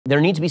there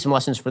need to be some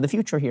lessons for the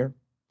future here.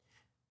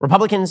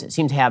 Republicans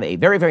seem to have a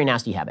very, very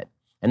nasty habit.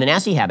 And the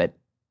nasty habit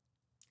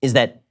is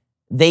that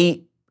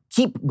they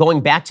keep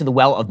going back to the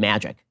well of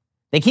magic.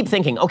 They keep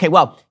thinking, okay,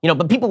 well,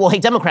 but people will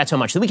hate Democrats so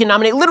much that we can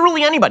nominate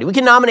literally anybody. We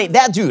can nominate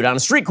that dude on a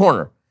street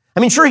corner. I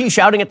mean, sure, he's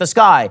shouting at the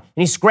sky and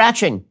he's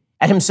scratching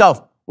at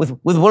himself with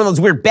one of those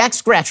weird back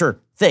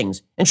scratcher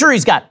things. And sure,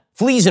 he's got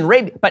fleas and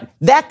rabies, but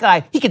that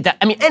guy,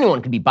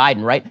 anyone could beat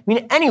Biden, right? I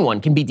mean, anyone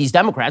can beat these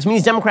Democrats. I mean,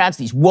 these Democrats,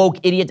 these woke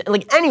idiots,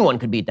 anyone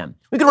could beat them.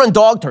 We could run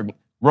dog turkey.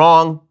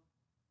 Wrong.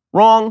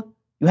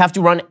 You have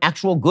to run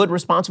actual good,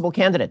 responsible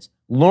candidates.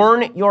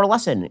 Learn your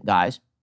lesson, guys.